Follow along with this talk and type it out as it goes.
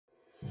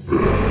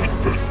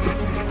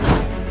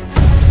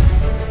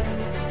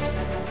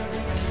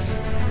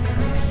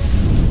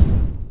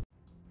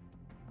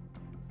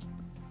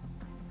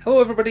Hello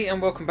everybody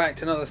and welcome back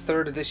to another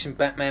 3rd edition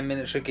Batman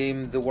miniature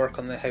game. The work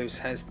on the house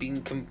has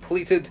been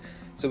completed,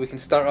 so we can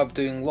start up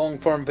doing long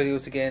form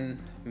videos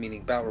again,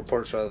 meaning battle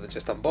reports rather than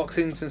just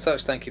unboxings and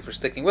such. Thank you for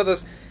sticking with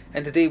us.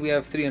 And today we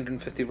have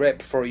 350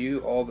 rep for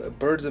you of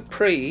Birds of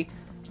Prey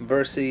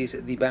versus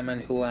the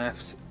Batman Who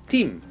Laughs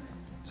team.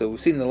 So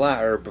we've seen the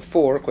latter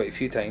before quite a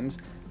few times,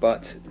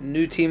 but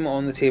new team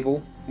on the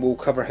table. We'll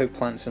cover how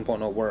plants and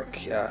whatnot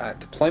work at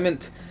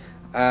deployment.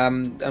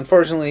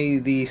 Unfortunately,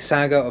 the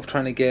saga of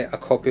trying to get a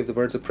copy of the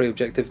Birds of Prey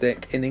objective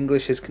deck in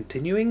English is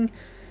continuing,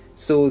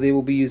 so they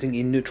will be using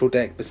a neutral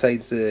deck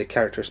besides the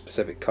character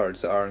specific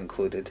cards that are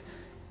included.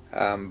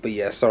 But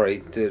yeah,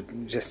 sorry,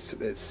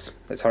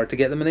 it's hard to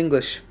get them in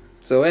English.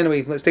 So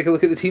anyway, let's take a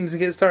look at the teams and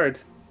get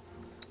started.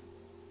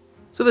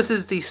 So this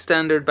is the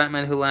standard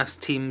Batman Who Laughs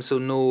team, so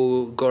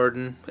no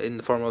Gordon in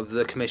the form of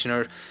the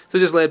Commissioner. So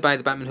just led by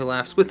the Batman Who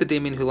Laughs with the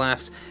Damian Who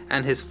Laughs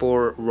and his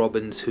 4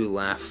 Robins Who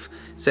Laugh.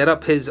 Set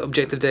up, his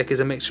objective deck is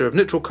a mixture of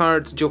neutral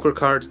cards, Joker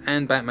cards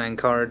and Batman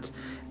cards,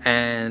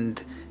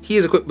 and he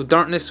is equipped with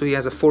Darkness, so he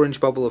has a 4-inch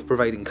bubble of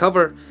providing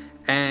cover.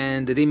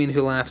 And the Damian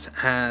Who Laughs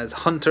has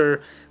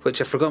Hunter,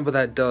 which I've forgotten what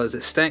that does.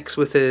 It stacks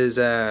with his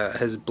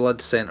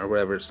Blood Scent or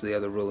whatever it's the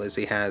other rule is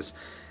he has.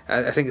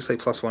 I think it's like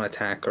 +1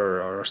 attack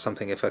or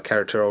something if a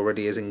character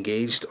already is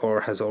engaged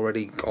or has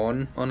already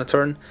gone on a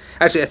turn.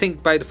 Actually, I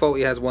think by default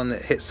he has one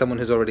that hits someone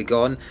who's already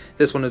gone.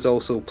 This one is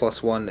also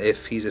 +1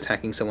 if he's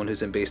attacking someone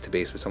who's in base to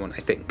base with someone,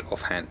 I think,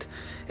 offhand.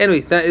 Anyway,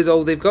 that is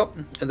all they've got.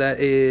 That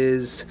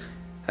is,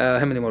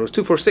 how many models?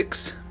 2, 4,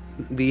 6.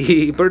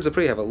 The Birds of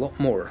Prey have a lot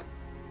more.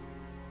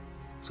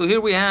 So here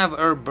we have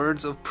our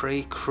Birds of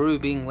Prey crew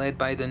being led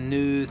by the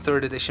new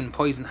 3rd edition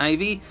Poison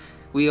Ivy.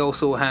 We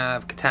also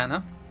have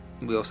Katana.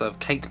 We also have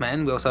Kite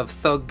Man, we also have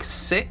Thug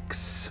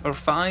 6 or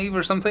 5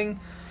 or something.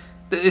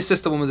 It's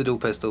just the one with the dual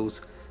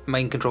pistols,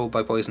 mind controlled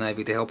by Poison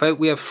Ivy to help out.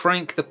 We have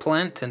Frank the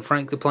Plant, and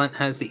Frank the Plant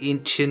has the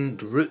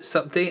Ancient Roots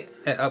upgrade,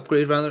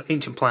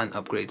 Ancient Plant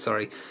upgrade,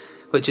 sorry,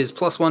 which is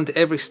 +1 to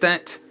every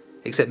stat,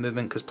 except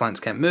movement because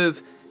plants can't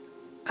move,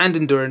 and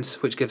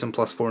Endurance, which gives him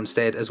 +4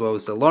 instead, as well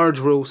as the large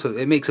rule, so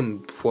it makes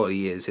him what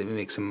he is, it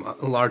makes him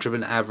larger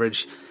than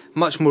average,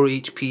 much more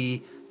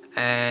HP,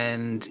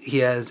 and he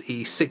has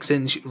a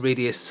 6-inch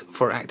radius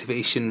for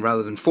activation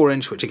rather than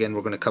 4-inch, which again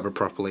we're going to cover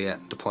properly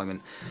at deployment.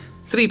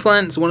 3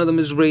 plants, one of them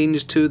is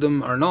ranged, 2 of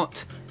them are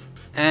not,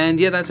 and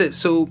yeah, that's it.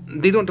 So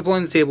they don't deploy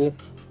on the table.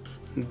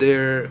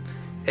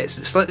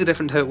 It's slightly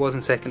different to how it was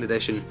in 2nd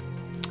edition,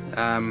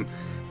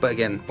 but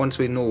again, once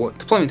we know what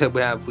deployment type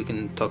we have, we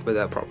can talk about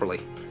that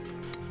properly.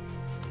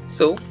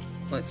 So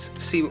let's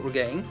see what we're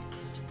getting.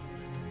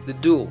 The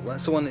duel,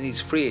 that's the one that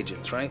needs free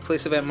agents, right?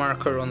 Place event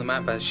marker on the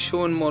map as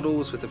shown.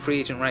 Models with the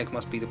free agent rank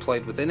must be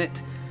deployed within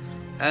it.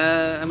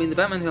 I mean, the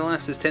Batman Who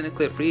Laughs is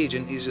technically a free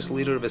agent, he's just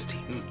leader of his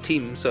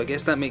team, so I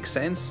guess that makes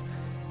sense.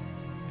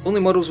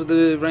 Only models with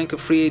the rank of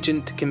free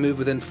agent can move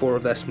within 4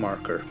 of this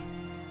marker.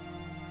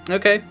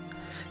 Okay.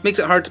 Makes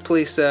it hard to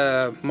place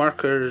suspect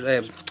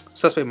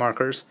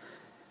markers,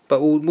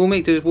 but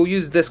we'll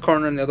use this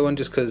corner and the other one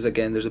just because,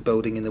 again, there's a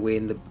building in the way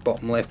in the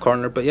bottom left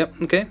corner, but yep,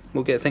 okay,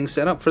 we'll get things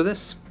set up for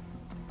this.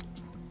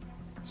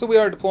 So we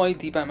are deployed,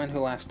 the Batman Who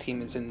Laughs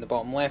team is in the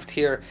bottom left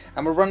here,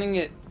 and we're running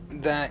it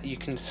that you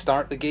can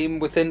start the game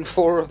within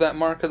 4 of that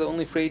marker that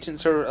only free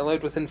agents are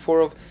allowed within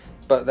 4 of,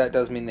 but that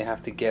does mean they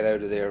have to get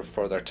out of there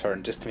for their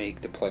turn just to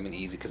make deployment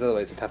easy, because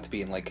otherwise it'd have to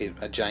be in like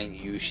a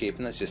giant U shape,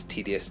 and that's just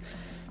tedious.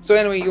 So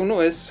anyway, you'll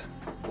notice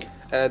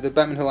the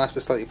Batman Who Laughs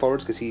is slightly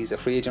forwards because he's a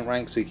free agent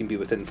rank, so he can be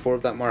within 4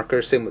 of that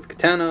marker, same with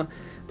Katana,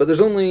 but there's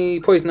only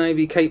Poison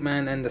Ivy, Kite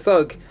Man and the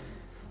Thug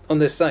on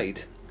this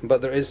side.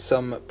 But there is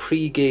some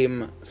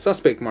pre-game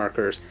suspect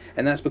markers,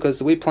 and that's because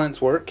the way plants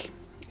work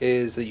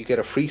is that you get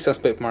a free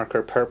suspect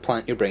marker per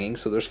plant you're bringing,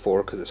 so there's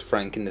 4 because it's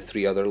Frank and the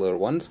 3 other little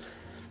ones.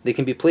 They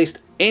can be placed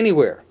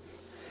anywhere.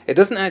 It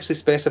doesn't actually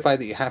specify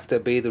that you have to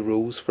obey the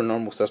rules for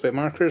normal suspect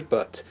markers,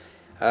 but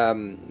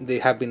they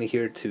have been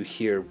adhered to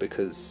here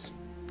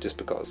just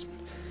because.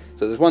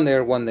 So there's one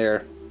there, one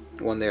there,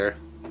 one there,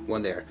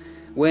 one there.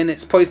 When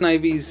it's Poison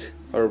Ivy's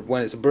or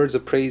when it's Birds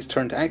of Prey's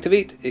turn to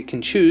activate, it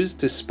can choose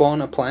to spawn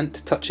a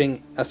plant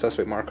touching a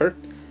suspect marker,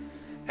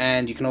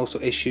 and you can also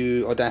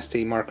issue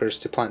Audacity markers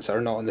to plants that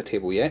are not on the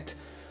table yet.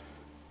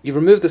 You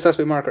remove the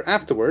suspect marker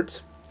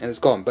afterwards, and it's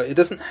gone, but it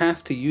doesn't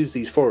have to use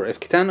these 4. If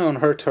Katana on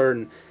her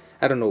turn,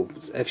 I don't know,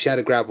 if she had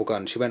a grapple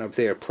gun, she went up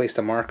there, placed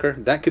a marker,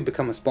 that could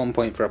become a spawn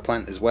point for a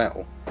plant as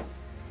well.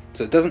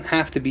 So it doesn't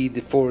have to be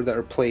the 4 that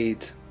are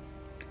played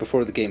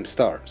before the game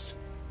starts.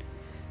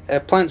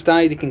 If plants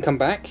die, they can come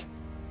back.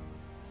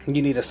 You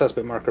need a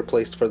suspect marker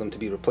placed for them to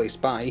be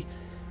replaced by.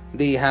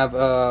 They have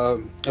a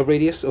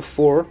radius of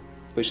 4,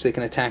 which they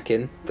can attack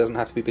in. Doesn't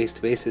have to be base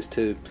to base, is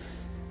to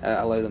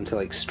allow them to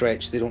like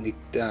stretch. They don't need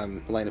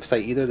line of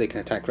sight either. They can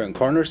attack around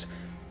corners.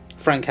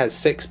 Frank has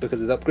 6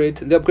 because of the upgrade.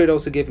 The upgrade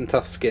also gave him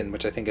tough skin,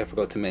 which I think I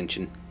forgot to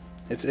mention.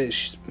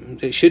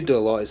 It should do a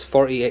lot. It's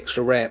 40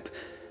 extra rep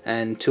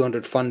and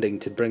 200 funding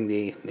to bring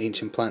the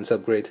Ancient Plants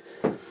upgrade.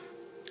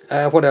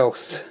 What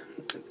else?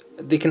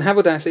 They can have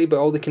Audacity, but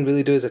all they can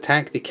really do is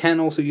attack. They can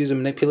also use a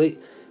Manipulate,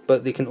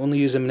 but they can only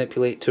use a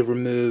manipulate to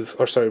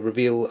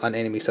reveal an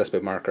enemy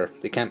suspect marker.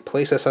 They can't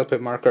place a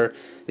suspect marker,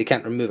 they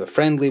can't remove a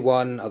friendly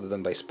one other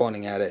than by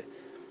spawning at it.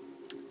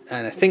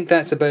 And I think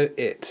that's about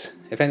it.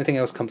 If anything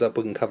else comes up,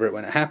 we can cover it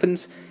when it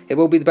happens. It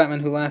will be the Batman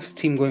Who Laughs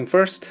team going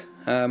first.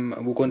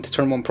 We'll go into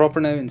turn 1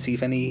 proper now and see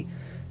if any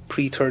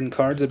pre-turn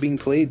cards are being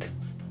played.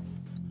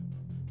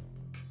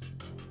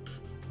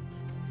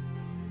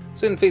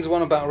 So in Phase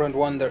 1 of Battle Round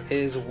 1 there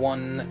is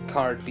one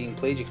card being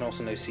played. You can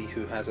also now see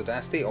who has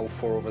Audacity, all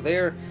 4 over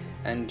there,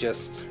 and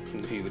just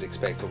who you would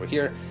expect over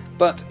here.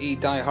 But a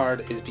Die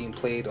Hard is being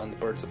played on the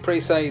Birds of Prey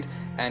side,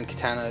 and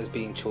Katana is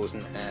being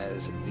chosen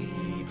as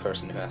the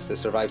person who has to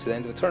survive to the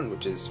end of the turn,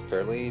 which is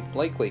fairly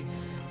likely.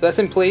 So that's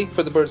in play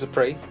for the Birds of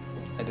Prey.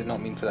 I did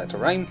not mean for that to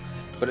rhyme,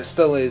 but it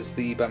still is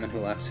the Batman Who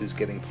Laughs who's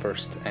getting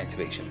first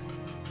activation.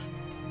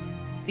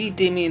 The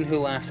Damien Who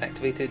Laughs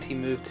activated. He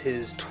moved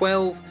his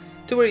 12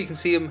 to where you can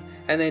see him,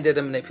 and then did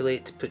a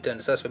manipulate to put down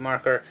a suspect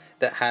marker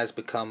that has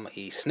become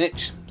a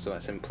snitch, so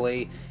that's in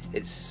play.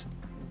 It's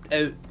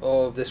out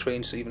of this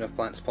range, so even if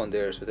plant spawn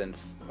there is within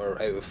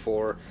or out of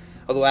 4.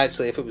 Although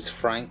actually, if it was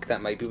Frank,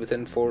 that might be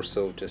within 4.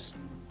 So just,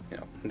 you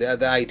know,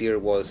 the idea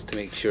was to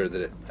make sure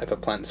that if a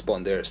plant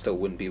spawned there, it still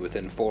wouldn't be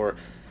within 4.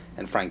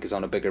 And Frank is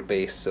on a bigger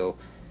base, so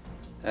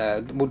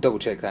we'll double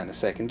check that in a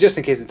second. Just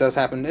in case it does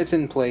happen, it's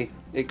in play.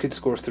 It could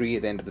score 3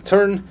 at the end of the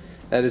turn.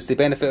 That is the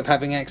benefit of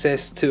having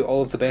access to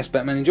all of the best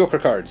Batman and Joker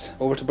cards.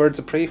 Over to Birds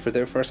of Prey for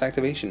their first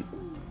activation.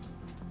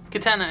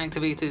 Katana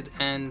activated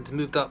and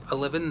moved up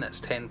 11, that's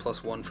 10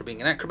 plus 1 for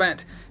being an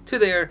acrobat, to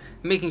there,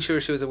 making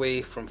sure she was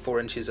away from 4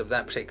 inches of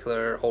that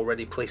particular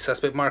already placed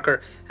suspect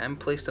marker, and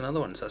placed another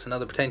one, so that's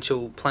another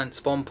potential plant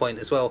spawn point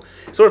as well.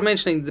 It's worth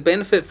mentioning, the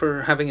benefit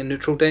for having a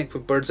neutral deck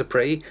with Birds of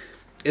Prey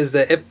is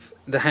that if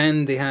the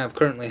hand they have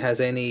currently has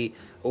any,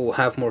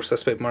 have more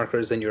suspect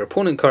markers than your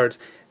opponent cards,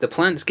 the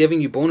plant's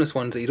giving you bonus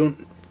ones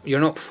that you're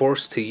not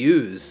forced to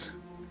use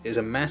is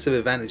a massive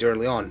advantage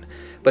early on,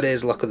 but it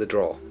is luck of the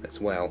draw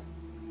as well.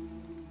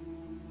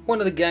 One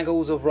of the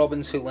gaggles of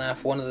Robins Who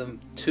Laugh, one of the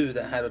 2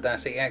 that had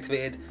Audacity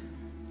activated,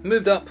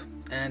 moved up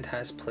and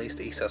has placed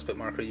a suspect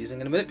marker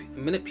using a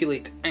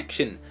manipulate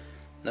action.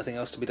 Nothing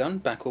else to be done,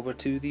 back over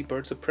to the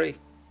Birds of Prey.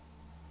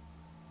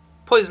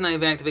 Poison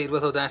Ivy activated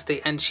with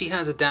Audacity, and she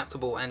has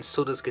adaptable, and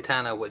so does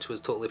Katana, which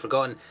was totally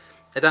forgotten.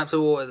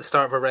 Adaptable, at the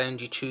start of a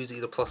round you choose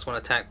either +1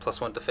 attack,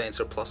 +1 defense,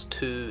 or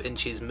 +2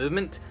 inches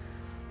movement.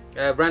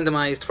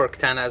 Randomized for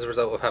Katana as a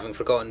result of having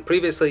forgotten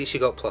previously, she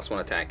got +1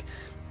 attack.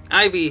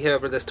 Ivy,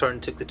 however, this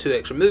turn took the 2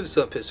 extra moves,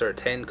 so it puts her at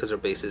 10 because her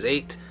base is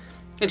 8.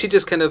 And she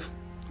just kind of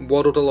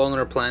waddled along on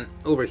her plant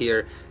over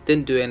here,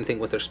 didn't do anything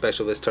with her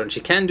special this turn.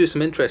 She can do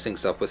some interesting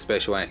stuff with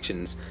special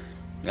actions,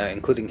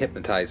 including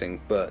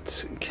hypnotizing,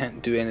 but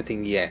can't do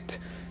anything yet.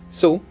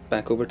 So,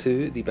 back over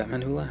to the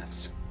Batman Who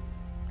Laughs.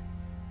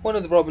 One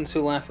of the Robins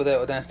Who Laugh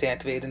without Audacity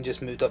activated and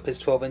just moved up his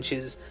 12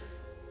 inches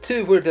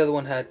to where the other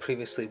one had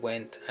previously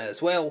went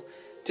as well.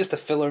 Just a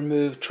filler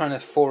move, trying to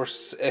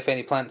force, if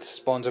any plant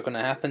spawns are going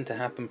to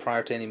happen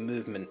prior to any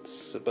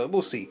movements, but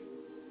we'll see.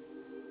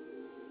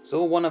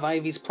 So one of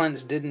Ivy's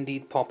plants did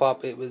indeed pop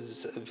up. It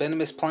was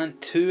Venomous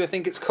Plant 2, I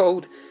think it's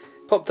called.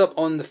 Popped up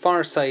on the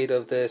far side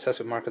of the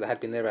suspect marker that had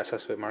been there. That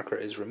suspect marker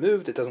is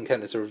removed. It doesn't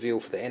count as a reveal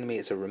for the enemy,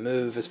 it's a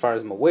remove as far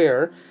as I'm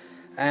aware.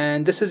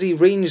 And this is a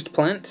ranged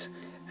plant.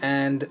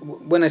 And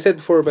when I said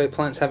before about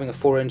plants having a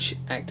 4-inch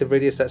active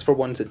radius, that's for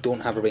ones that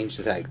don't have a ranged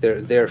attack.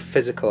 Their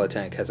physical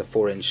attack has a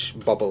 4-inch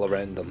bubble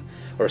around them,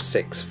 or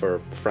 6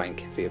 for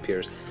Frank if he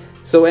appears.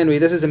 So anyway,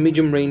 this is a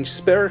medium range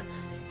spur,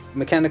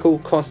 mechanical,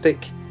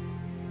 caustic,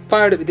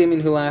 fired at the Damien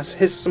Who Laughs.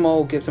 His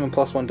small gives him a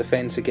 +1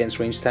 defense against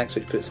ranged attacks,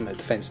 which puts him at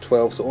defense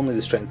 12, so only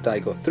the strength die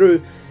got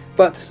through,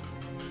 but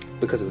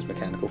because it was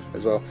mechanical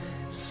as well,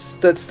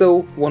 that's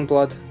still 1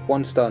 blood,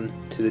 1 stun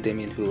to the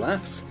Damien Who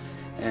Laughs,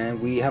 and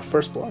we have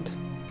first blood.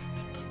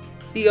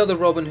 The other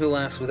Robin Who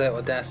Laughs without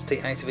Audacity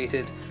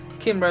activated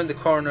came round the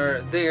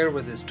corner there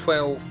with his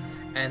 12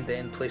 and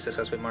then placed a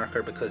suspect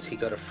marker because he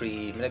got a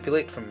free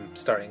manipulate from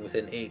starting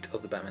within 8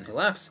 of the Batman Who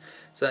Laughs.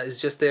 So that is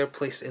just there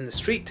placed in the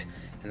street,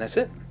 and that's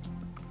it.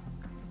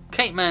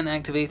 Kite Man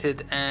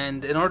activated,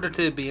 and in order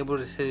to be able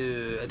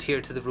to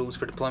adhere to the rules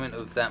for deployment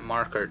of that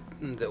marker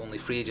that only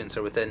free agents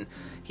are within,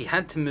 he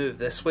had to move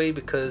this way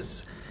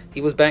because he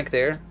was back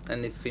there,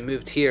 and if he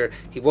moved here,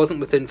 he wasn't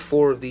within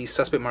 4 of these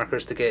suspect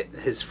markers to get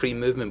his free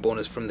movement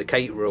bonus from the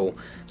kite roll,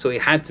 so he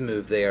had to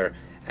move there,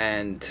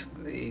 and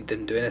he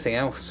didn't do anything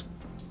else.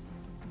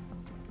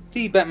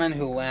 The Batman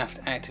Who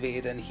Laughed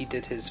activated, and he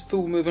did his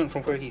full movement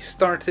from where he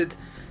started.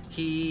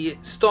 He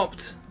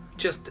stopped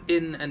just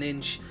in an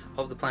inch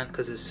of the plant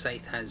because his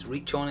scythe has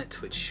reach on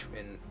it, which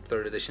in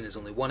 3rd edition is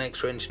only 1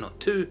 extra inch, not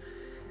 2.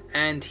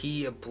 And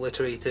he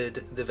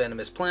obliterated the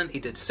Venomous Plant. He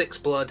did 6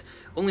 blood,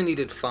 only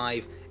needed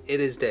 5. It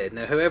is dead.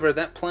 Now, however,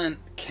 that plant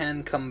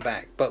can come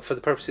back, but for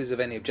the purposes of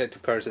any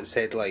objective cards that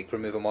said, like,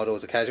 remove a model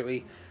as a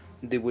casualty,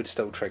 they would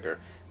still trigger.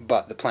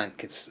 But the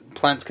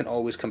plants can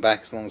always come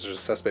back as long as there's a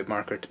suspect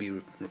marker to be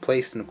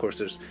replaced, and of course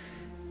there's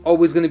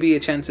always going to be a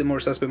chance at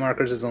more suspect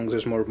markers as long as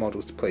there's more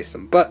models to place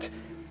them. But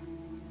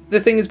the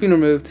thing has been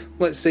removed.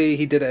 Let's say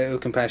he did it out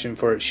of compassion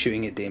for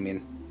shooting at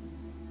Damien.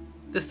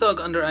 The thug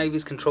under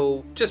Ivy's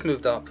control just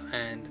moved up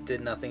and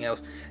did nothing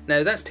else.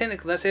 Now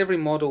that's every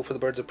model for the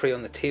Birds of Prey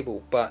on the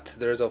table, but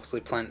there is obviously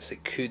plants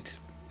that could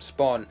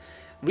spawn.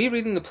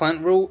 Rereading the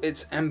plant rule,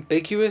 it's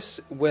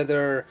ambiguous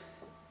whether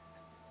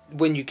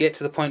when you get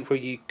to the point where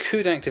you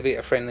could activate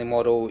a friendly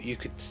model, you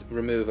could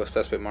remove a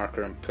suspect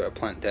marker and put a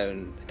plant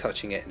down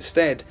touching it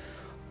instead,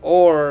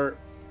 or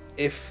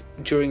if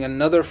during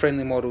another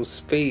friendly model's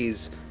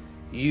phase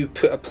you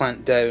put a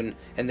plant down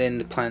and then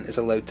the plant is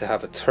allowed to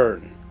have a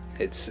turn.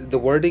 The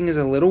wording is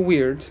a little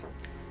weird.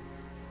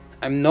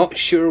 I'm not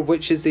sure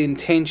which is the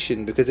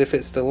intention, because if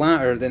it's the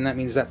latter, then that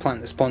means that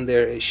plant that spawned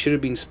there, it should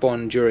have been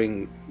spawned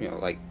during,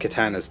 like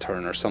Katana's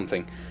turn or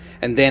something,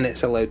 and then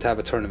it's allowed to have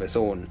a turn of its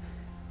own.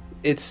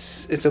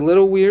 It's a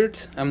little weird.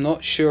 I'm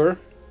not sure.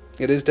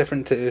 It is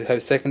different to how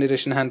 2nd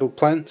edition handled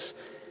plants,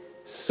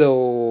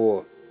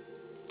 so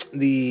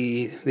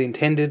the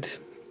intended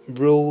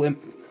rule,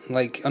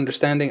 like,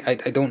 understanding, I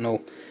don't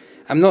know.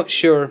 I'm not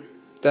sure.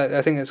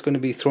 I think that's going to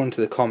be thrown to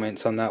the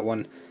comments on that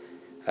one,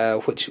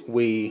 which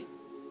way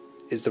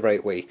is the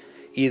right way.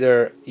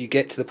 Either you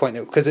get to the point,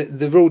 because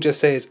the rule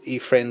just says a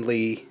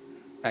friendly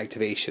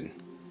activation.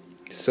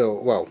 So,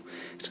 well,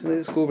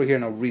 let's go over here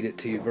and I'll read it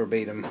to you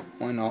verbatim.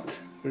 Why not?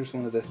 There's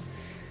one of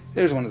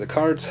the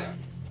cards.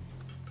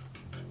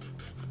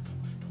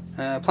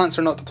 Plants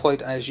are not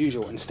deployed as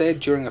usual.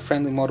 Instead, during a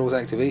friendly model's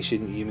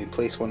activation, you may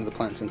place one of the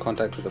plants in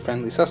contact with a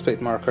friendly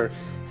suspect marker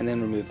and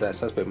then remove that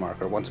suspect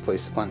marker. Once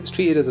placed, the plant is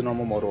treated as a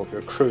normal model of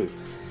your crew.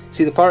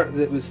 See, the part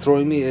that was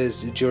throwing me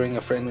is during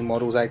a friendly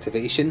model's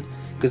activation,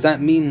 because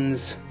that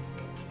means,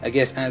 I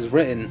guess as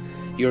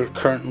written, you're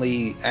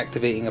currently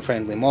activating a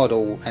friendly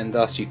model, and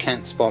thus you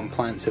can't spawn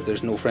plants if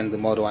there's no friendly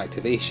model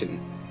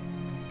activation.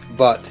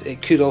 But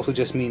it could also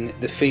just mean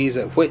the phase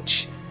at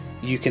which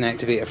you can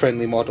activate a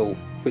friendly model,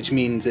 which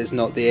means it's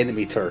not the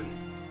enemy turn.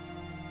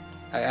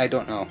 I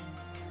don't know.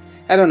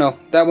 I don't know.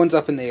 That one's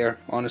up in the air.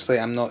 Honestly,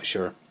 I'm not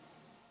sure.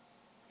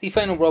 The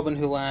final Robin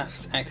Who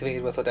Laughs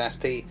activated with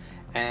Audacity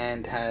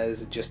and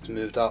has just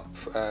moved up.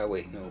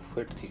 Wait, no.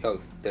 Where did he?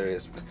 Oh, there he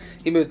is.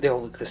 He moved. They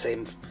all look the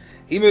same.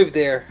 He moved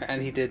there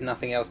and he did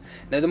nothing else.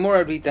 Now, the more I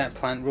read that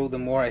plant rule, the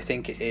more I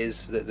think it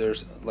is that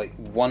there's like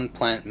one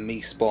plant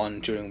may spawn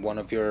during one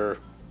of your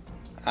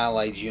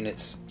allied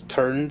units'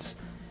 turns,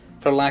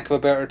 for lack of a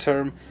better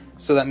term.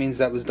 So that means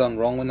that was done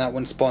wrong when that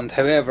one spawned.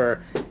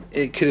 However,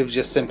 it could have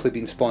just simply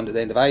been spawned at the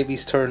end of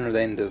Ivy's turn or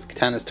the end of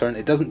Katana's turn.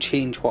 It doesn't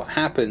change what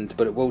happened,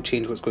 but it will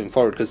change what's going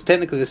forward, because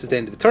technically this is the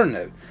end of the turn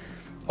now.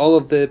 All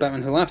of the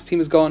Batman Who Laughs team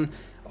is gone,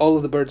 all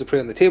of the Birds of Prey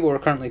on the table are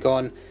currently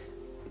gone,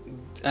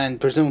 and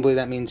presumably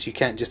that means you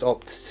can't just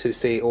opt to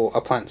say, oh,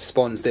 a plant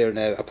spawns there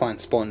now, a plant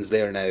spawns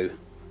there now.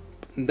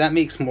 That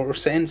makes more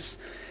sense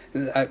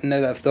now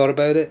that I've thought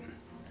about it.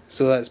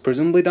 So that's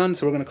presumably done,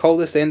 so we're going to call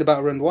this the end of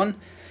Battle Round 1.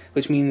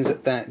 Which means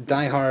that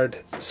Die Hard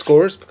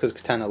scores, because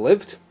Katana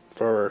lived,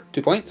 for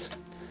 2 points,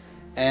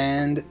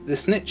 and the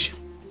Snitch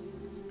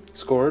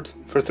scored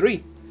for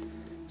 3.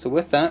 So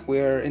with that,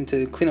 we're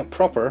into cleanup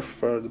proper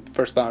for the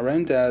first battle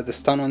round. The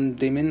stun on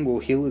Damien will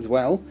heal as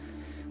well.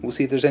 We'll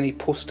see if there's any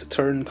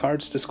post-turn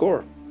cards to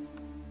score.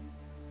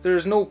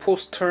 There's no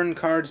post-turn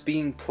cards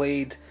being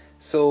played,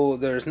 so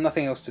there's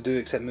nothing else to do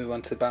except move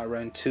on to the battle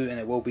round 2, and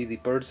it will be the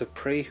Birds of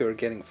Prey who are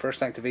getting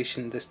first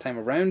activation this time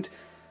around.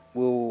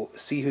 We'll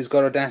see who's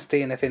got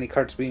Audacity and if any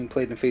cards are being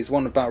played in Phase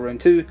 1 of Battle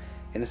Round 2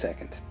 in a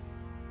second.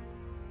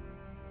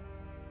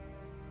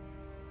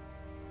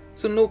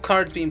 So no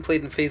cards being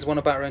played in Phase 1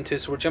 of Battle Round 2,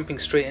 so we're jumping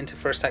straight into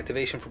first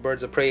activation for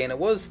Birds of Prey, and it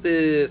was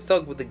the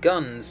thug with the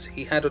guns.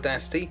 He had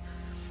Audacity.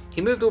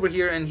 He moved over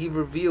here and he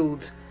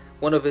revealed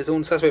one of his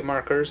own suspect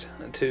markers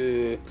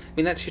to... I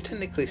mean, that should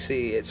technically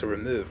say it's a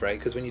remove, right?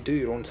 Because when you do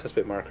your own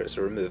suspect marker, it's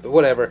a remove. But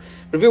whatever.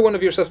 Reveal one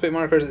of your suspect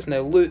markers, it's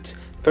now loot.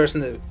 The person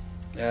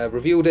that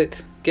revealed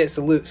it gets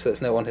the loot, so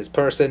it's now on his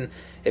person.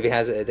 If he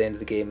has it at the end of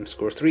the game,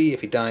 score 3.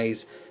 If he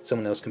dies,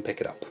 someone else can pick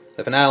it up.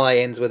 If an ally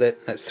ends with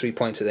it, that's 3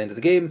 points at the end of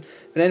the game.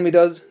 If an enemy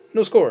does,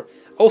 no score.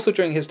 Also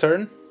during his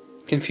turn,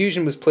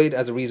 Confusion was played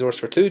as a resource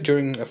for 2.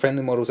 During a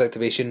friendly model's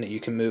activation, you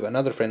can move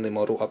another friendly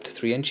model up to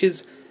 3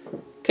 inches.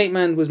 Kite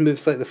Man was moved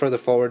slightly further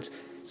forwards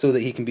so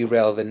that he can be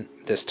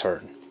relevant this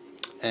turn.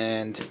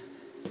 And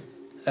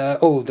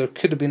oh, there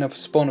could have been a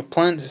spawn of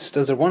plants.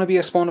 Does there want to be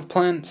a spawn of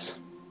plants?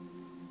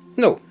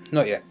 No,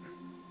 not yet.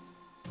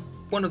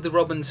 One of the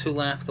Robins Who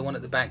Laugh, the one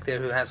at the back there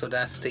who has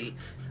Audacity,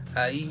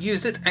 he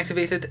used it,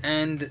 activated,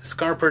 and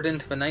scarpered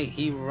into the night.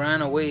 He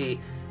ran away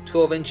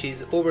 12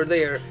 inches over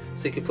there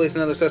so he could place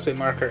another suspect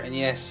marker, and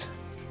yes,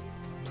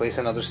 place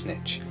another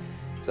Snitch.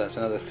 So that's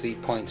another 3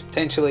 points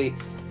potentially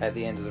at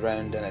the end of the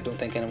round, and I don't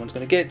think anyone's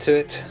going to get to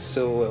it,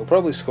 so it'll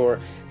probably score,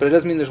 but it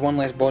does mean there's one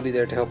less body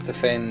there to help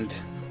defend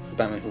the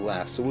Batman Who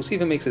Laughs, so we'll see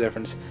if it makes a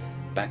difference.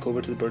 Back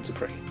over to the Birds of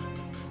Prey.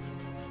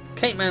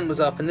 Kite Man was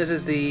up, and this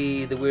is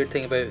the weird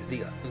thing about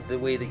the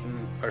way that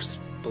you are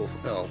supposed...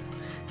 No,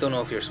 don't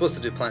know if you're supposed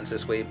to do plants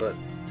this way, but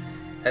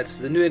that's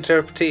the new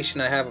interpretation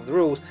I have of the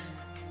rules.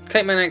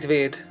 Kite Man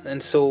activated,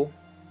 and so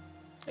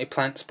a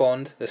plant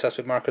spawned. The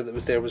suspect marker that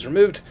was there was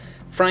removed.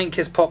 Frank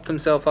has popped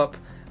himself up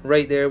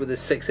right there with his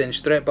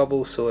 6-inch threat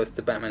bubble, so if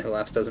the Batman Who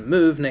Laughs doesn't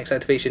move next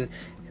activation,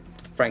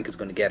 Frank is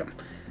going to get him.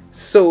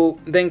 So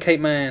then Kite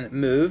Man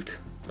moved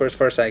for his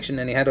first action,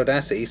 and he had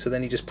Audacity, so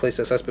then he just placed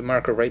a suspect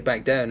marker right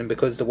back down, and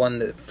because the one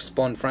that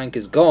spawned Frank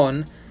is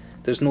gone,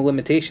 there's no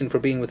limitation for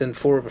being within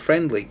 4 of a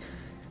friendly.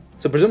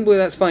 So presumably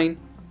that's fine.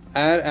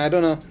 I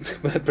don't know,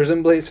 but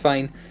presumably it's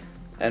fine.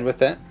 And with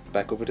that,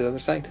 back over to the other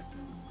side.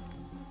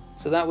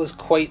 So that was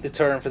quite the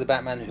turn for the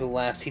Batman Who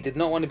Laughs. He did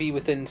not want to be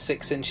within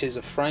 6 inches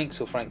of Frank,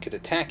 so Frank could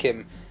attack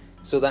him.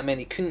 So that meant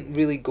he couldn't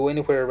really go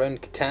anywhere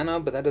around Katana,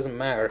 but that doesn't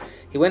matter.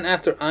 He went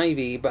after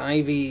Ivy, but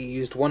Ivy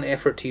used one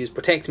effort to use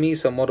Protect Me,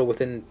 so a model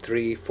within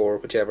 3, 4,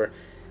 whichever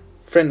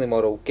friendly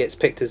model gets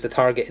picked as the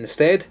target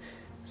instead.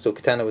 So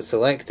Katana was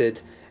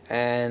selected,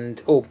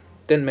 and, oh,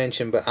 didn't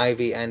mention, but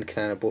Ivy and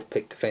Katana both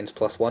picked Defense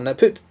 +1. That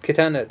put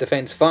Katana at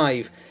Defense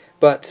 5,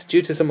 but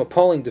due to some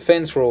appalling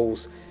defense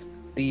rolls,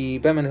 the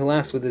Batman Who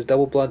Laughs with his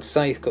double blood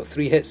scythe got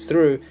 3 hits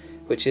through,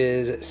 which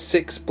is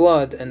 6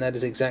 blood, and that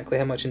is exactly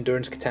how much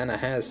endurance Katana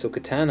has, so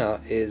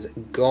Katana is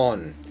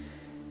gone.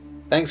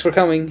 Thanks for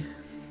coming.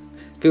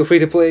 Feel free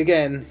to play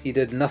again. You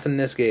did nothing in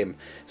this game.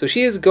 So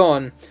she is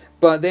gone,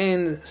 but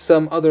then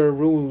some other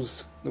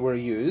rules were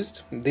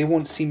used. They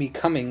Won't See Me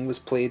Coming was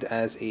played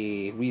as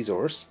a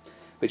resource,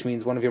 which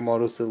means one of your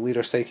models to the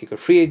leader, psychic, or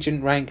free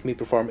agent rank may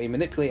perform a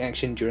manipulate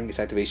action during its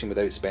activation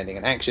without spending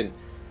an action.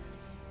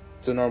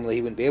 So normally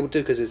he wouldn't be able to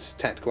because his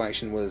tactical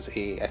action was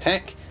a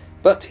attack,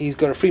 but he's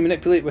got a free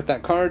manipulate with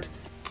that card.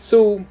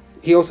 So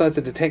he also has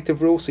the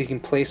detective role, so he can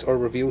place or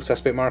reveal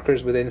suspect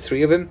markers within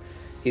 3 of him.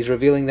 He's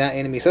revealing that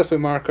enemy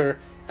suspect marker,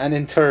 and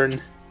in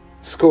turn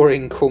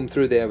scoring comb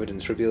through the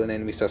evidence, reveal an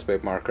enemy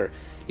suspect marker.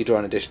 You draw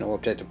an additional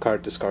objective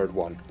card, discard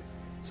 1.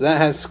 So that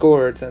has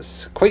scored.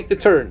 That's quite the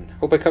turn.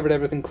 Hope I covered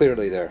everything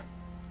clearly there.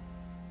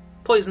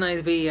 Poison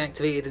Ivy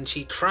activated, and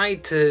she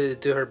tried to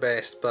do her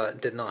best,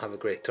 but did not have a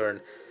great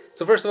turn.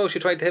 So first of all, she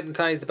tried to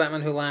hypnotise the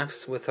Batman Who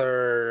Laughs with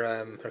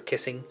her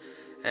kissing,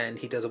 and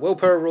he does a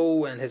willpower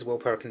roll, and his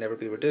willpower can never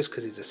be reduced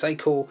because he's a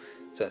psycho,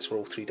 so let's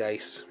roll 3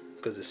 dice,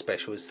 because his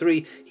special is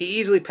 3. He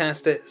easily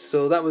passed it,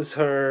 so that was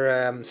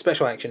her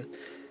special action.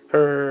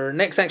 Her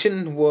next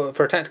action,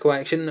 for tactical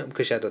action,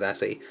 because she had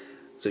Audacity,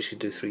 so she could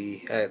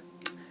do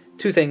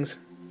 2 things,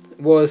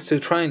 was to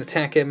try and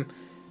attack him,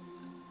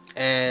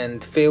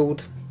 and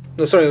failed.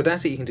 No, sorry,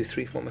 Audacity you can do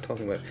 3, what am I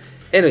talking about?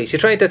 Anyway, she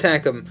tried to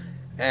attack him,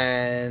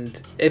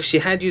 and if she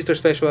had used her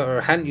special,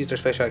 or hadn't used her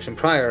special action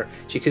prior,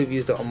 she could have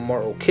used it on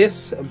Mortal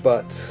Kiss,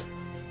 but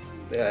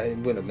it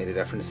wouldn't have made a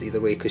difference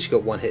either way because she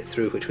got 1 hit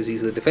through, which was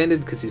easily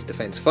defended because he's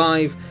defense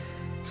 5.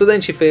 So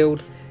then she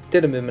failed,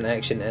 did a movement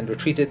action, and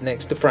retreated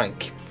next to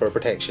Frank for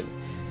protection.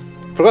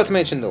 Forgot to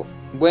mention though,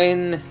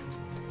 when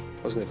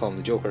I was going to call him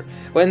the Joker,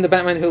 when the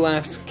Batman Who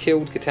Laughs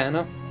killed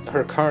Katana,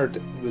 her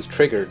card was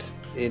triggered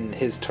in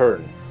his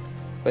turn.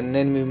 When an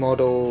enemy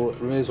model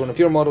removes one of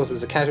your models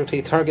as a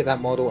casualty, target that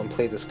model and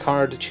play this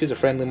card. Choose a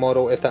friendly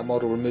model. If that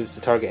model removes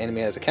the target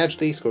enemy as a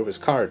casualty, score this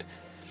card.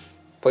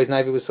 Poison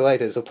Ivy was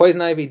selected. So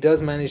Poison Ivy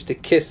does manage to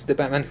kiss the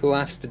Batman Who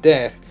Laughs to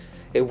death.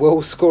 It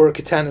will score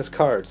Katana's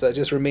card, so that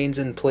just remains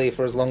in play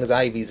for as long as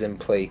Ivy's in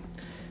play.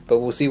 But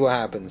we'll see what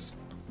happens.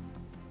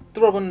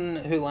 The Robin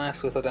Who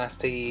Laughs with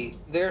Audacity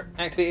there,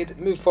 activated,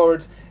 moved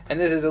forwards,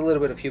 and this is a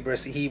little bit of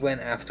hubris. He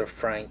went after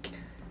Frank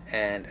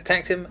and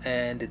attacked him,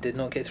 and it did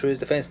not get through his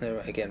defense. Now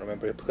again,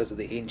 remember, because of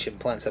the Ancient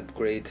Plants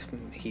upgrade,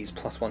 he's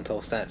 +1 to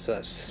all stats, so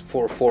that's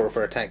 4/4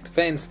 for attack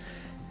defense,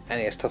 and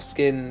he has tough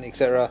skin,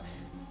 etc.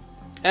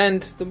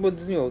 And the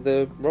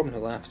Robin Who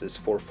Laughs is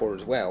 4/4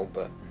 as well,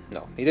 but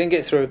no, he didn't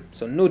get through,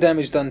 so no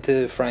damage done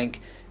to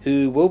Frank,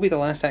 who will be the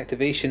last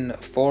activation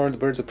for the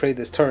Birds of Prey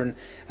this turn,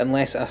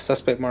 unless a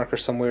suspect marker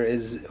somewhere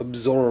is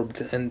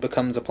absorbed and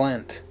becomes a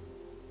plant.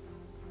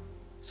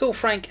 So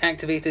Frank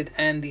activated,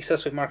 and the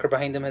suspect marker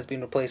behind him has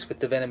been replaced with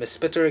the Venomous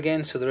Spitter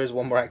again, so there is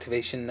 1 more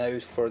activation now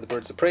for the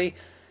Birds of Prey.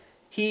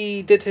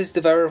 He did his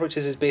Devour, which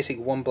is his basic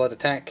 1 blood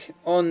attack,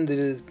 on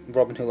the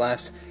Robin Who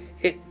Laughs.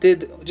 It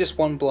did just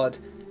 1 blood,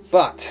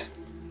 but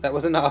that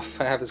was enough,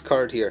 I have his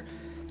card here,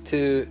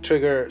 to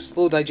trigger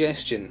Slow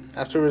Digestion.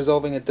 After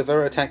resolving a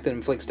Devour attack that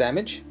inflicts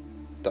damage,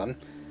 done.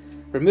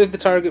 Remove the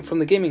target from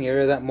the gaming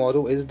area, that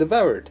model is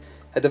devoured.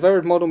 A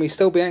devoured model may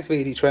still be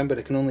activated each round, but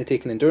it can only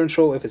take an endurance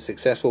roll. If it's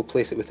successful,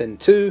 place it within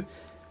 2.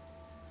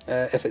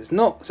 If it's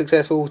not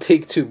successful,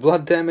 take 2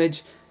 blood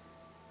damage.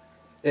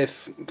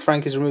 If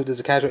Frank is removed as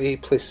a casualty,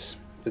 place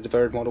the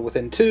devoured model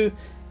within 2.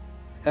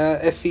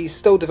 If he's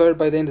still devoured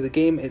by the end of the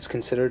game, it's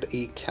considered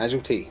a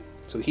casualty.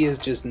 So he has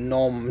just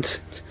nommed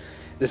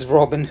this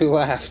Robin Who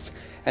Laughs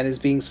and is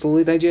being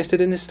slowly digested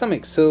in his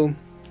stomach. So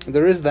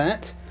there is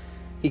that.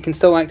 He can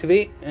still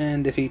activate,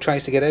 and if he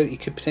tries to get out, he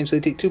could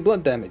potentially take 2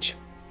 blood damage.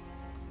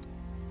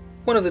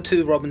 One of the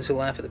 2 Robins Who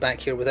Laugh at the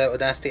back here without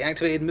Audacity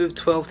activated, moved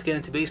 12 to get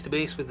into base to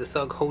base with the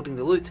Thug holding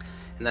the loot,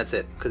 and that's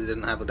it. Because he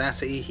didn't have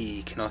Audacity,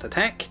 he cannot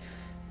attack,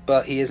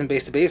 but he is in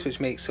base to base, which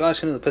makes, well,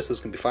 actually no, the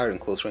pistols can be fired in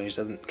close range,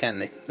 can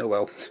they? Oh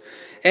well.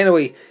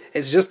 Anyway,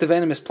 it's just the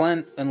Venomous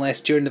Plant,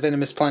 unless during the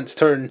Venomous Plant's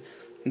turn,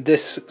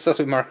 this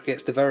suspect marker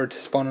gets devoured to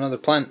spawn another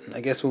plant.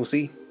 I guess we'll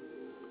see.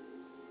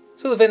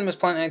 So the Venomous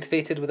Plant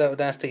activated without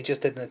Audacity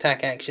just did an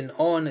attack action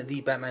on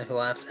the Batman Who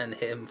Laughs and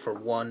hit him for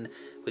 1,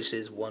 which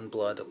is 1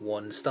 blood,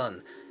 1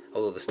 stun.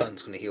 Although the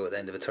stun's going to heal at the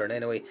end of a turn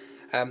anyway.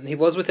 He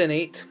was within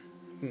 8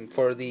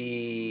 for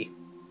the...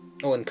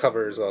 Oh, and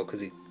cover as well, because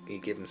he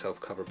gave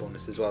himself cover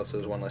bonus as well, so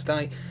there's 1 less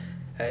die.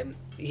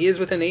 He is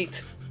within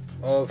 8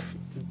 of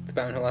the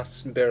Batman Who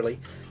Laughs, barely,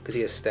 because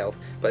he has stealth,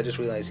 but I just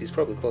realised he's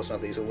probably close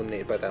enough that he's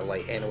eliminated by that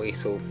light anyway,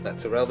 so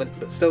that's irrelevant.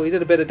 But still, he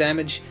did a bit of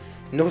damage.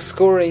 No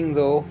scoring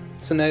though,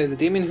 so now the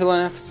Damien Who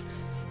Laughs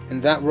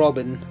and that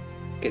Robin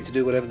get to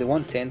do whatever they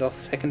want to end off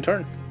the second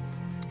turn.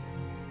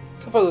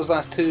 So for those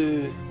last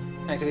 2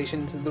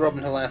 activations, the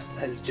Robin Who Laughs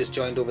has just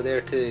joined over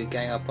there to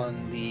gang up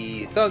on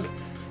the Thug,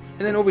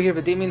 and then over here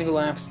the Damien Who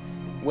Laughs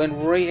went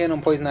right in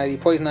on Poison Ivy.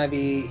 Poison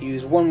Ivy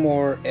used 1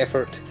 more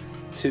effort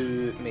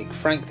to make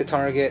Frank the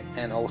target,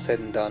 and all said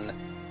and done,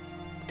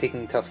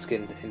 taking Tough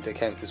Skin into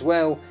account as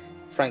well,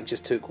 Frank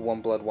just took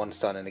 1 blood, 1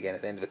 stun, and again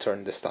at the end of the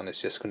turn the stun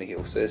is just going to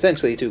heal. So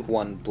essentially he took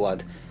 1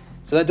 blood.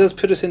 So that does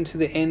put us into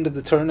the end of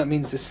the turn. That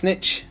means the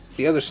Snitch,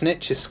 the other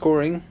Snitch, is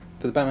scoring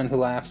for the Batman Who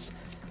Laughs.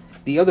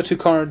 The other 2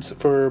 cards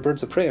for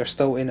Birds of Prey are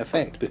still in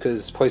effect,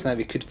 because Poison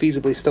Ivy could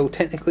feasibly still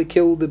technically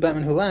kill the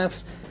Batman Who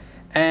Laughs,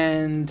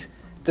 and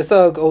the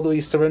Thug, although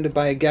he's surrounded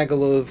by a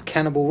gaggle of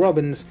cannibal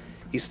Robins,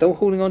 he's still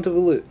holding on to the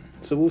loot,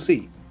 so we'll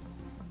see.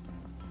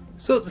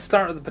 So at the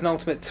start of the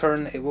penultimate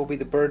turn, it will be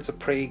the Birds of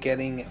Prey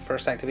getting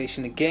first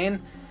activation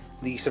again.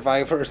 The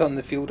survivors on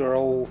the field are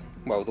all,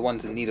 well, the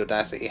ones that need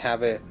Audacity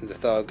have it, the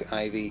Thug,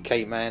 Ivy,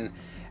 Kite Man,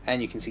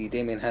 and you can see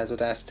Damien has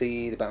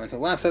Audacity, the Batman Who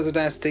Laughs has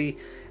Audacity,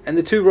 and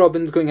the 2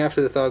 Robins going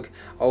after the Thug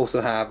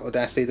also have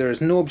Audacity. There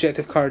is no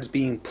objective cards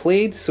being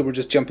played, so we're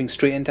just jumping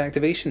straight into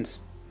activations.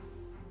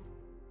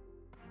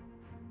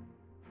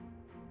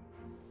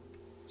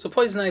 So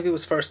Poison Ivy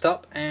was first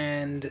up,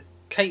 and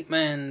Kite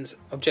Man's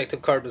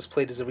objective card was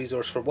played as a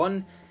resource for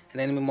 1. An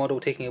enemy model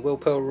taking a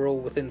willpower roll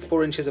within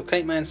 4 inches of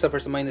Kite Man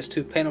suffers a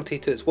 -2 penalty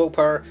to its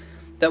willpower.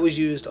 That was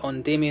used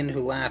on Damien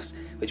Who Laughs,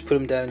 which put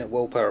him down at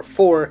willpower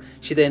 4.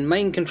 She then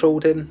mind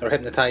controlled him, or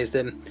hypnotised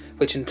him,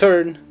 which in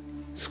turn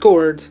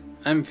scored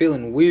I'm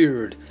Feeling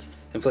Weird.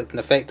 Inflict an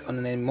effect on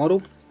an enemy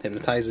model.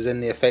 Hypnotise is in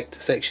the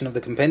effect section of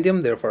the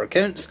compendium, therefore it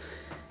counts.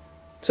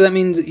 So that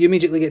means that you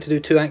immediately get to do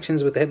 2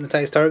 actions with the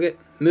hypnotised target.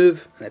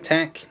 Move and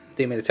attack.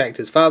 Damien attacked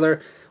his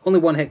father. Only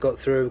 1 hit got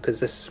through because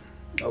this,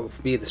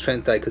 via the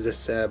strength die, because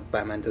this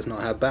Batman does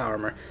not have bat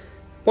armor.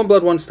 1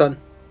 blood, 1 stun,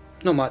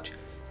 not much.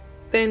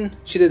 Then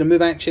she did a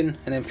move action,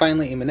 and then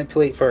finally a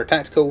manipulate for her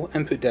tactical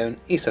and put down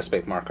a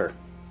suspect marker.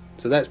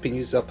 So that's been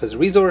used up as a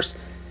resource,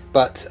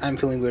 but I'm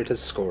Feeling Weird has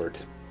scored.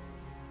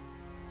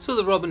 So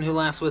the Robin Who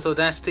Laughs with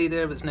Audacity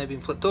there, that's now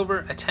been flipped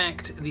over,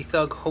 attacked the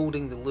Thug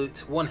holding the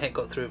loot. 1 hit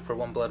got through for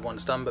 1 blood, 1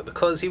 stun, but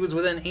because he was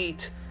within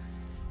 8,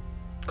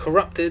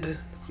 Corrupted,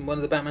 one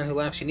of the Batman Who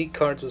Laughs unique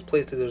cards, was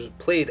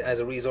played as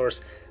a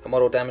resource. A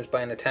model damaged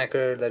by an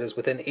attacker that is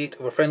within 8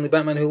 of a friendly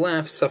Batman Who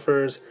Laughs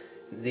suffers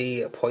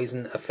the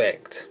poison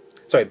effect.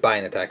 Sorry, by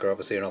an attacker,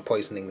 obviously you're not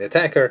poisoning the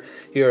attacker,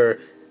 you're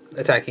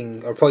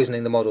attacking or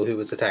poisoning the model who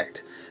was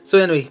attacked. So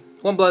anyway,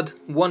 1 blood,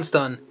 1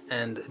 stun,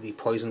 and the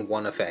poison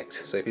 1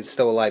 effect. So if he's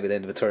still alive at the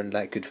end of the turn,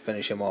 that could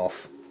finish him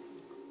off.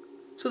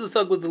 So the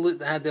Thug with the loot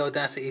that had the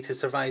Audacity to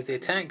survive the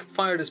attack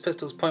fired his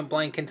pistols point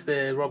blank into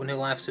the Robin Who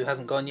Laughs, who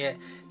hasn't gone yet.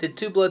 Did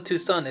 2 blood, 2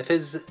 stun. If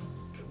his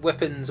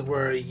weapons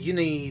were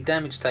uni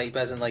damage type,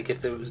 as in like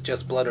if there was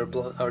just blood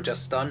or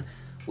just stun,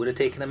 would have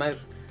taken him out.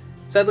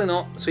 Sadly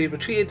not, so he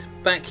retreated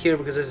back here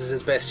because this is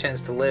his best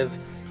chance to live.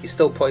 He's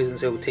still poisoned,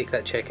 so he'll take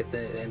that check at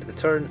the end of the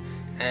turn.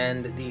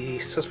 And the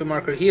suspect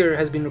marker here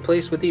has been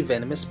replaced with the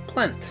Venomous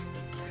Plant.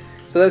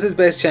 So that's his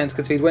best chance,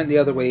 because if he went the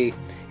other way,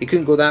 he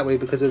couldn't go that way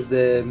because of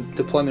the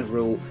deployment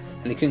rule,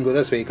 and he couldn't go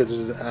this way because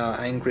there's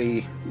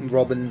angry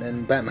Robin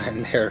and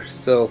Batman there.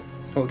 So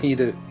what can you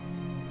do?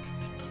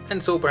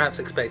 And so perhaps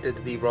expected,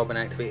 the Robin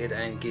activated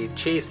and gave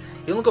chase.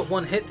 He only got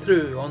 1 hit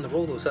through on the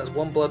roll though, so that's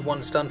 1 blood,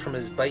 1 stun from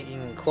his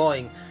biting and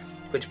clawing,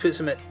 which puts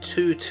him at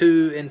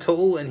 2-2 in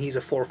total, and he's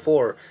a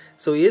 4-4.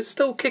 So he is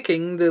still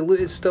kicking, the loot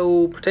is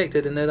still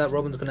protected, and now that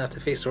Robin's going to have to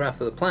face the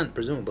wrath of the plant,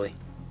 presumably.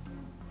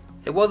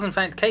 It was in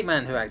fact Kite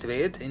Man who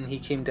activated, and he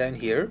came down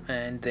here,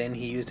 and then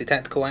he used a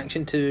tactical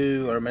action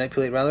to, or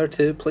manipulate rather,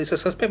 to place a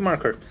suspect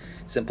marker.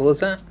 Simple as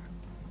that.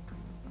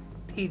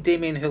 The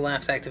Damien Who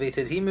Laughs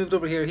activated, he moved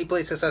over here, he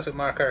placed a suspect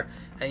marker,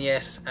 and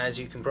yes, as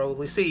you can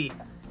probably see,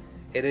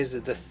 it is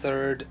the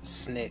 3rd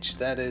Snitch.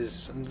 That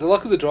is, the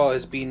luck of the draw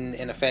has been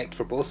in effect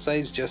for both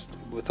sides, just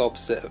with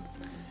opposite,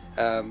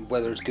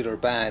 whether it's good or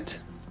bad,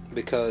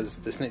 because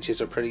the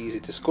Snitches are pretty easy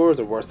to score,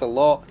 they're worth a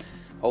lot.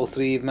 All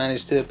 3 have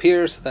managed to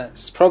appear, so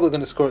that's probably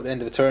going to score at the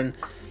end of the turn.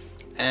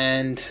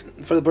 And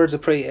for the Birds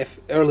of Prey, if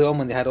early on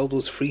when they had all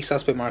those free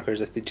suspect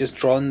markers, if they'd just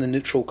drawn the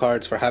neutral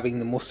cards for having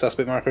the most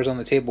suspect markers on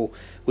the table,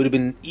 would have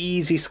been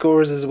easy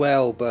scores as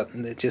well, but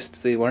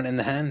they weren't in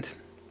the hand.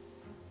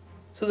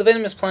 So the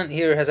Venomous Plant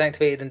here has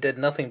activated and did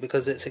nothing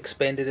because it's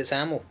expended its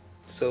ammo,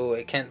 so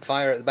it can't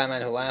fire at the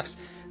Batman Who Laughs.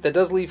 That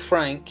does leave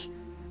Frank,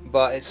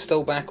 but it's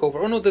still back over.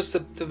 Oh no, there's the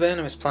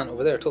venomous plant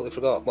over there, totally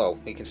forgot. Well,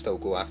 we can still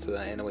go after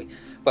that anyway.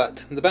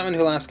 But the Batman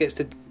Who Laughs gets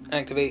to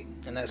activate,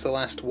 and that's the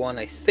last one,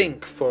 I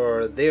think,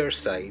 for their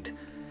side.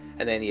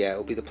 And then, yeah,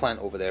 it'll be the plant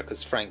over there,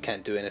 because Frank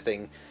can't do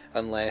anything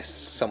unless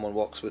someone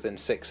walks within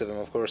 6 of him,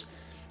 of course.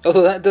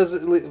 Although that does,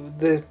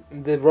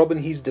 the Robin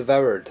he's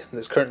devoured,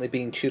 that's currently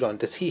being chewed on,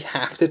 does he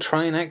have to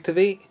try and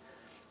activate?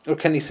 Or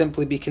can he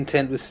simply be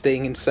content with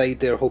staying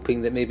inside there,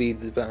 hoping that maybe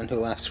the Batman Who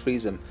Laughs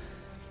frees him?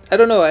 I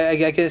don't know,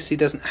 I guess he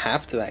doesn't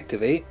have to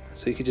activate,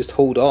 so he could just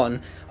hold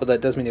on, although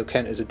that does mean he'll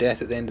count as a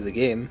death at the end of the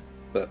game,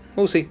 but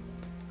we'll see.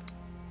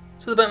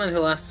 So the Batman Who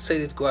Laughs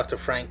decided to go after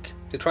Frank,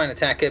 to try and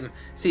attack him,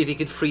 see if he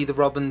could free the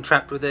Robin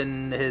trapped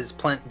within his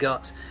plant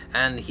guts,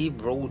 and he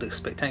rolled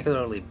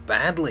spectacularly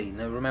badly.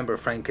 Now remember,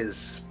 Frank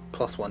is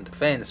 +1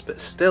 defense,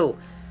 but still,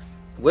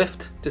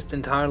 whiffed, just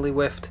entirely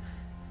whiffed.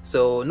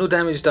 So no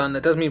damage done.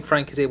 That does mean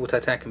Frank is able to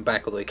attack him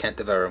back, although he can't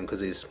devour him because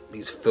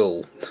he's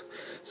full.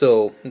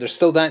 So there's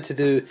still that to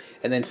do,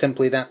 and then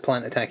simply that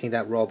plant attacking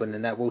that Robin,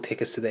 and that will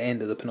take us to the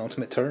end of the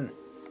penultimate turn.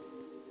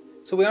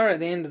 So we are at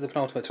the end of the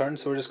penultimate turn,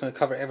 so we're just going to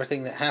cover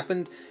everything that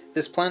happened.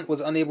 This plant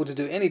was unable to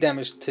do any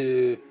damage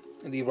to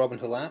the Robin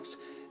Who Laughs.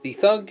 The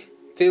Thug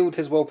failed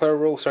his willpower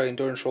roll,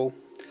 endurance roll,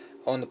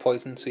 on the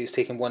poison, so he's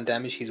taken 1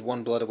 damage. He's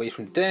 1 blood away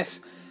from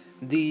death.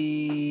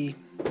 The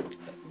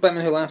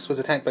Batman Who Laughs was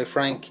attacked by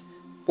Frank.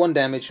 1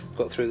 damage,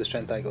 got through, the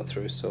strength I got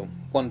through, so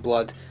 1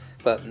 blood,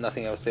 but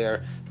nothing else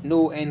there.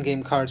 No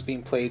endgame cards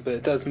being played, but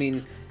it does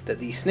mean that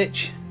the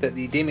Snitch that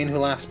the Damien Who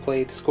Laughs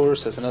played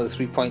scores, so that's another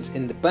 3 points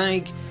in the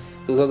bag.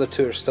 Those other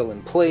 2 are still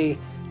in play,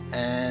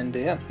 and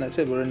yeah, that's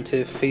it. We're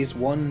into phase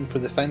 1 for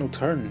the final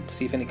turn,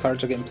 see if any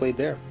cards are getting played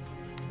there.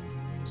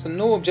 So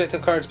no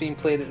objective cards being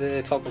played at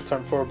the top of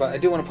turn 4, but I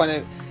do want to point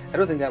out, I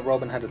don't think that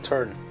Robin had a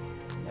turn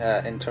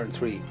in turn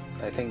 3.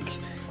 I think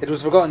it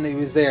was forgotten that he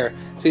was there,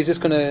 so he's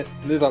just going to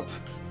move up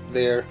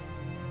there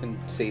and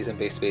say he's in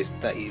base to base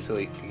that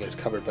easily. He gets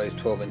covered by his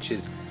 12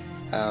 inches.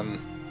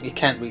 He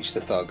can't reach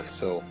the Thug,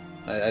 so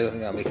I don't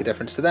think that'll make a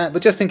difference to that,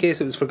 but just in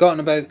case it was forgotten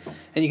about,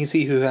 and you can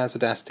see who has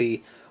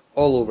Audacity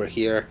all over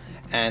here,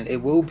 and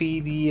it will be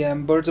the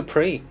Birds of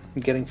Prey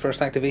getting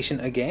first activation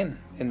again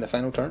in the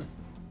final turn.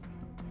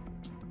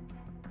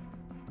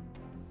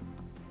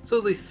 So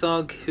the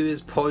Thug, who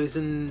is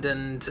poisoned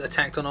and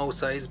attacked on all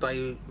sides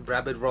by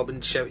rabid Robin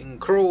shouting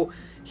Crow,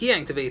 he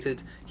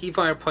activated. He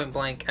fired point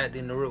blank at the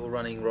Naruto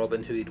running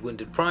Robin who he'd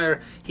wounded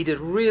prior. He did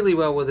really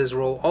well with his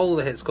roll, all of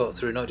the hits got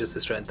through, not just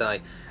the strength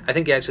die. I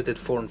think he actually did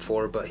 4 and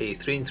 4, but hey,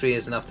 3 and 3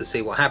 is enough to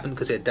say what happened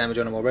because he had damage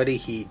on him already.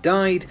 He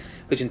died,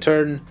 which in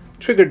turn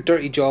triggered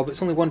Dirty Job.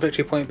 It's only 1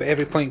 victory point, but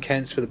every point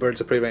counts for the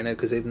Birds of Prey right now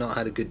because they've not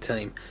had a good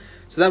time.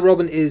 So that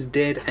Robin is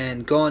dead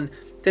and gone.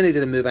 Then he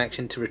did a move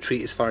action to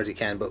retreat as far as he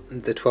can,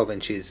 but the 12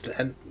 inches,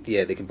 and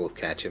yeah, they can both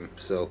catch him.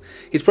 So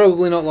he's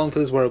probably not long for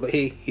this world, but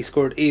hey, he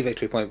scored a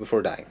victory point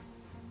before dying.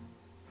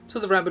 So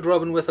the Rabid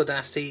Robin with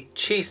Audacity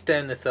chased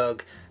down the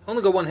Thug.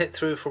 Only got 1 hit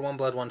through for 1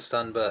 blood, 1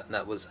 stun, but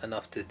that was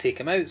enough to take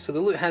him out. So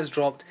the loot has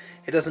dropped.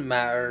 It doesn't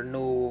matter,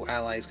 no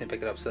allies can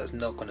pick it up, so that's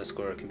not going to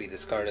score, it can be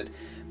discarded.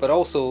 But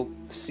also,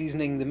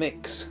 Seasoning the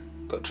Mix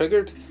got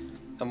triggered.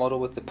 A model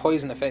with the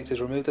poison effect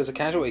is removed as a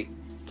casualty.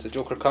 It's a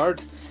Joker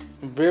card.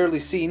 Rarely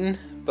seen,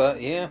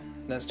 but yeah,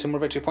 that's 2 more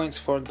victory points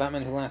for the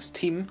Batman Who Laughs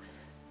team.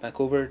 Back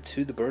over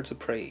to the Birds of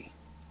Prey.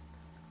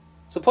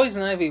 So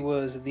Poison Ivy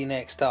was the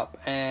next up,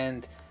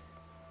 and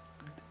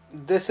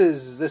this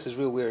is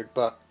real weird,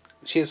 but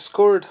she has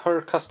scored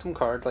her custom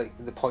card, like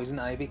the Poison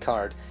Ivy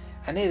card,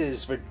 and it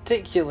is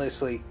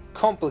ridiculously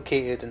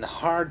complicated and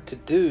hard to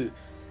do.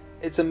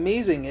 It's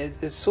amazing,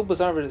 it's so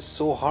bizarre but it's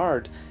so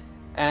hard,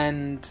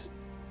 and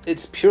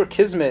it's pure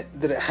kismet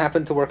that it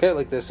happened to work out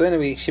like this. So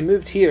anyway, she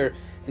moved here,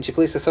 and she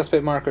placed a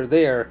suspect marker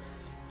there,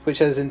 which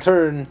has in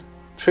turn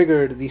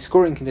triggered the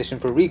scoring condition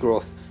for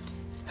regrowth.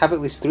 Have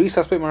at least 3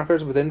 suspect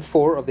markers within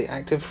 4 of the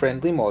active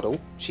friendly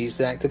model. She's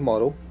the active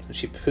model, so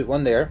she put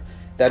 1 there.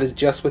 That is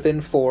just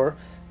within 4.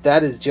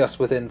 That is just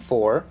within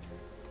 4.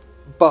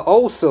 But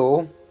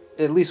also,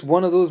 at least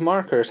 1 of those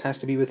markers has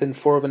to be within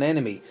 4 of an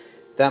enemy.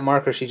 That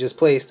marker she just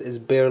placed is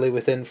barely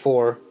within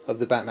 4 of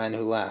the Batman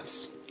Who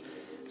Laughs.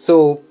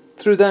 So,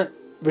 through that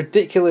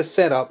ridiculous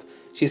setup,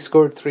 she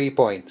scored 3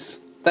 points.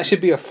 That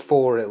should be a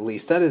 4 at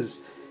least. That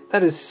is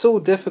so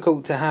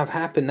difficult to have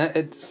happen.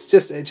 It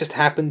just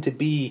happened to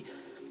be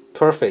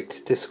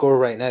perfect to score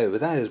right now,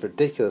 but that is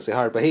ridiculously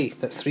hard. But hey,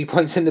 that's 3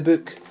 points in the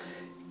book.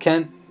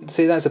 Can't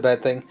say that's a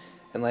bad thing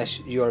unless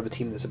you are of a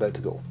team that's about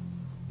to go.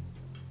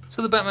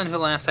 So the Batman Who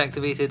Laughs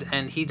activated,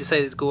 and he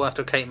decided to go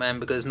after Kite Man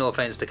because, no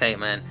offense to Kite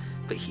Man,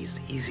 but he's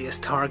the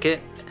easiest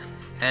target,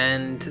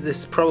 and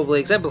this probably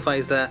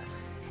exemplifies that.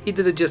 He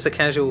did just a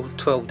casual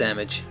 12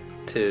 damage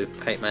to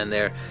Kite Man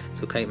there,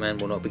 so Kite Man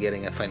will not be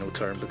getting a final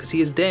turn because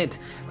he is dead,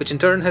 which in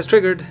turn has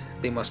triggered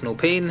They Must Know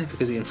Pain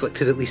because he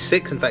inflicted at least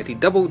 6, in fact he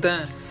doubled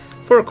that,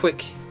 for a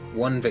quick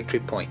 1 victory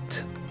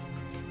point.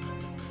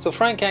 So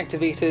Frank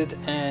activated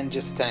and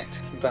just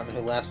attacked Batman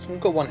Who Laughs. We've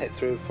got 1 hit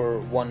through for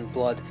 1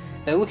 blood.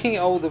 Now looking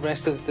at all the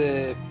rest of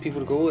the people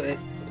to go,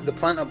 the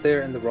plant up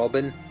there and the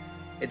Robin,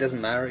 it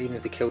doesn't matter. Even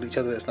if they killed each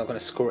other, it's not going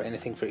to score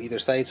anything for either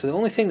side. So the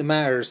only thing that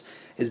matters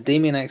is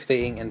Damien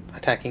activating and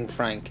attacking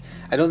Frank.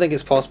 I don't think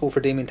it's possible for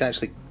Damien to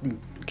actually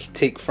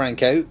take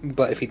Frank out,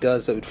 but if he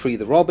does, that would free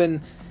the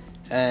Robin,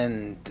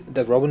 and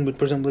the Robin would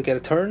presumably get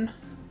a turn,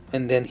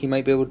 and then he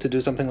might be able to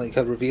do something like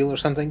a reveal or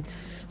something.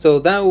 So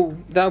that'll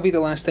be the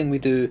last thing we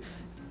do.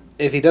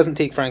 If he doesn't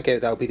take Frank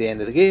out, that'll be the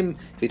end of the game.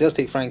 If he does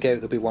take Frank out,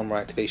 there'll be one more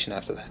activation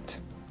after that.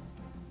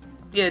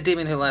 Yeah,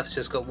 Damien Who Laughs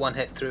just got one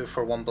hit through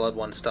for 1 blood,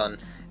 1 stun.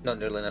 Not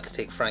nearly enough to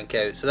take Frank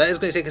out. So that is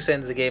going to take us to the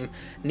end of the game.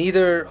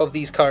 Neither of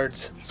these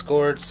cards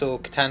scored, so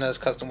Katana's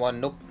custom one,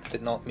 nope,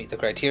 did not meet the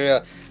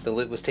criteria. The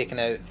loot was taken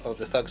out of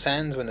the Thug's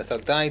hands when the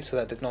Thug died, so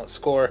that did not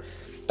score.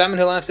 Batman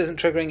Who Laughs isn't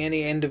triggering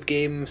any end of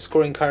game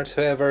scoring cards,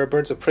 however.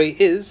 Birds of Prey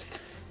is.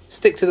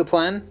 Stick to the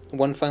plan.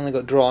 One finally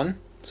got drawn,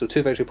 so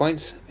 2 victory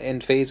points.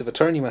 End phase of a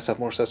turn, you must have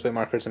more suspect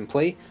markers in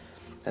play,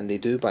 and they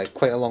do by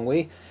quite a long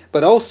way.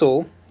 But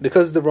also,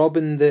 because the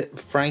Robin that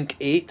Frank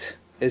ate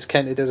is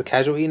counted as a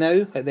casualty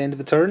now at the end of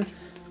the turn,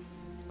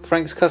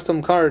 Frank's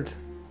custom card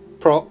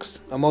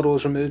procs, a model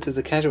is removed as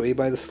a casualty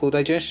by the slow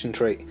digestion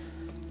trait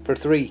for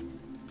 3.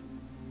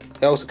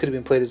 It also could have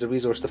been played as a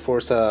resource to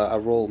force a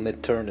roll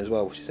mid-turn as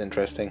well, which is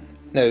interesting.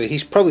 Now,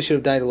 he probably should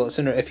have died a lot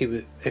sooner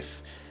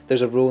if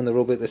there's a rule in the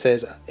rulebook that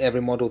says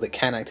every model that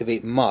can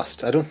activate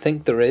must. I don't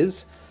think there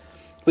is,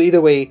 but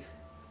either way,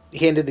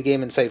 he ended the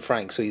game inside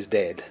Frank, so he's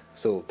dead.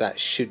 So that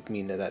should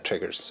mean that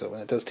triggers. So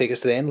that does take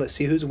us to the end. Let's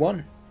see who's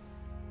won.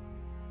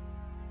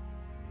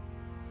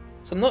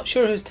 So I'm not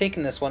sure who's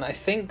taken this one. I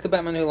think the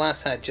Batman Who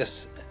Laughs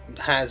just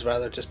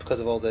because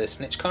of all the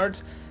snitch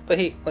cards. But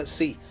hey, let's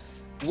see.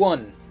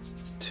 1,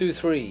 2,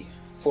 3,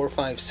 4,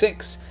 5,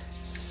 6,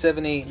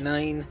 7, 8,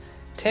 9,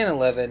 10,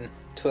 11,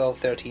 12,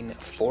 13,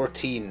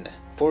 14.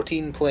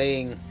 14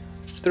 playing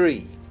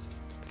 3,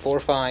 4,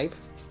 5,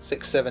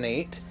 6, 7,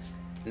 8,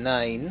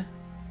 9,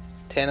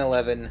 10,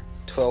 11,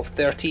 12,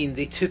 13.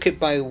 They took it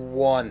by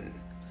 1.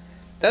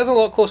 That's a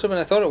lot closer than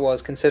I thought it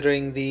was,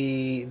 considering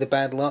the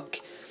bad luck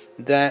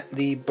that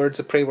the Birds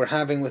of Prey were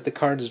having with the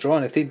cards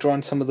drawn. If they'd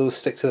drawn some of those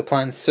stick to the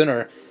plan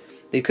sooner,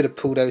 they could have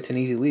pulled out an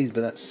easy lead,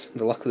 but that's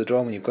the luck of the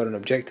draw when you've got an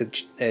objective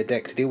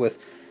deck to deal with.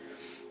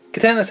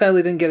 Katana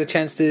sadly didn't get a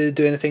chance to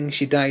do anything.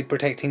 She died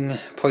protecting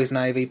Poison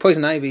Ivy.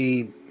 Poison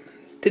Ivy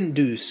didn't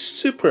do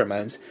super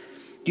amounts.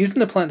 Using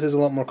the plants is a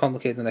lot more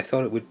complicated than I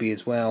thought it would be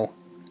as well.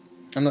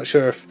 I'm not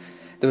sure if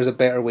there was a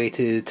better way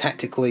to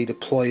tactically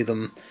deploy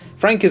them.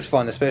 Frank is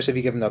fun, especially if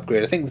you give him the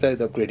upgrade. I think without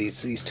the upgrade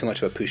he's too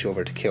much of a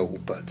pushover to kill,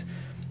 but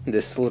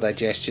the slow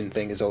digestion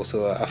thing is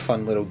also a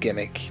fun little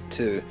gimmick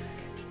too.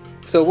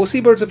 So we'll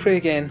see Birds of Prey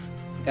again,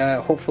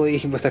 hopefully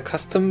with a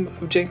custom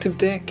objective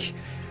deck.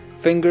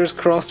 Fingers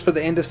crossed for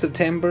the end of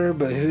September,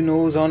 but who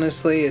knows,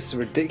 honestly, it's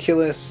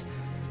ridiculous.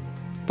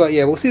 But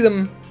yeah, we'll see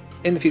them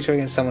in the future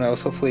against someone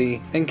else,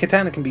 hopefully. And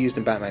Katana can be used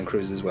in Batman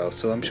Cruise as well,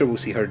 so I'm sure we'll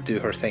see her do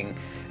her thing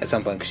at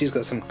some point, because she's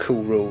got some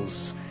cool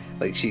roles.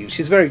 Like,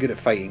 she's very good at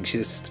fighting. She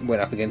just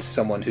went up against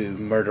someone who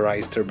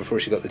murderized her before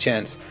she got the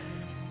chance.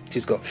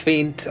 She's got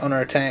feint on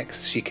her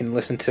attacks. She can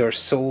listen to her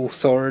soul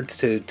sword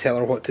to tell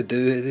her what to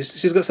do.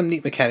 She's got some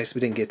neat mechanics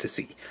we didn't get to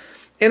see.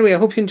 Anyway, I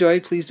hope you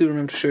enjoyed. Please do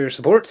remember to show your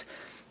support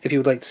if you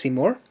would like to see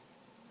more.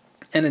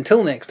 And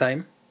until next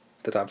time,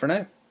 ta-ta for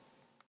now.